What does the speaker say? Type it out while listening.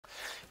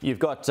You've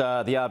got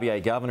the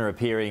RBA Governor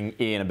appearing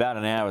in about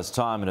an hour's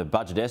time at a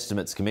Budget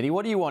Estimates Committee.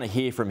 What do you want to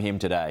hear from him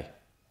today?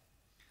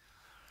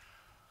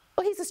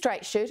 Well, he's a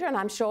straight shooter and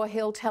I'm sure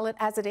he'll tell it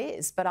as it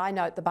is. But I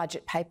note the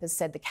budget papers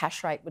said the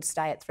cash rate would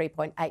stay at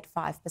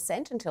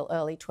 3.85% until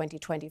early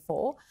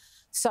 2024,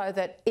 so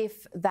that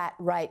if that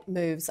rate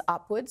moves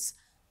upwards,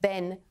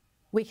 then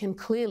we can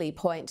clearly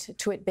point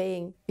to it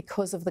being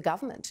because of the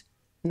government,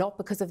 not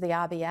because of the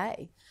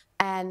RBA.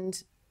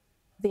 And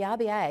the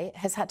RBA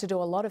has had to do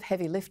a lot of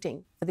heavy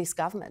lifting for this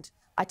government.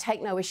 I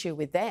take no issue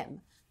with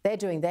them. They're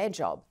doing their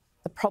job.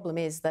 The problem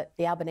is that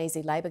the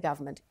Albanese Labor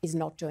government is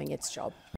not doing its job.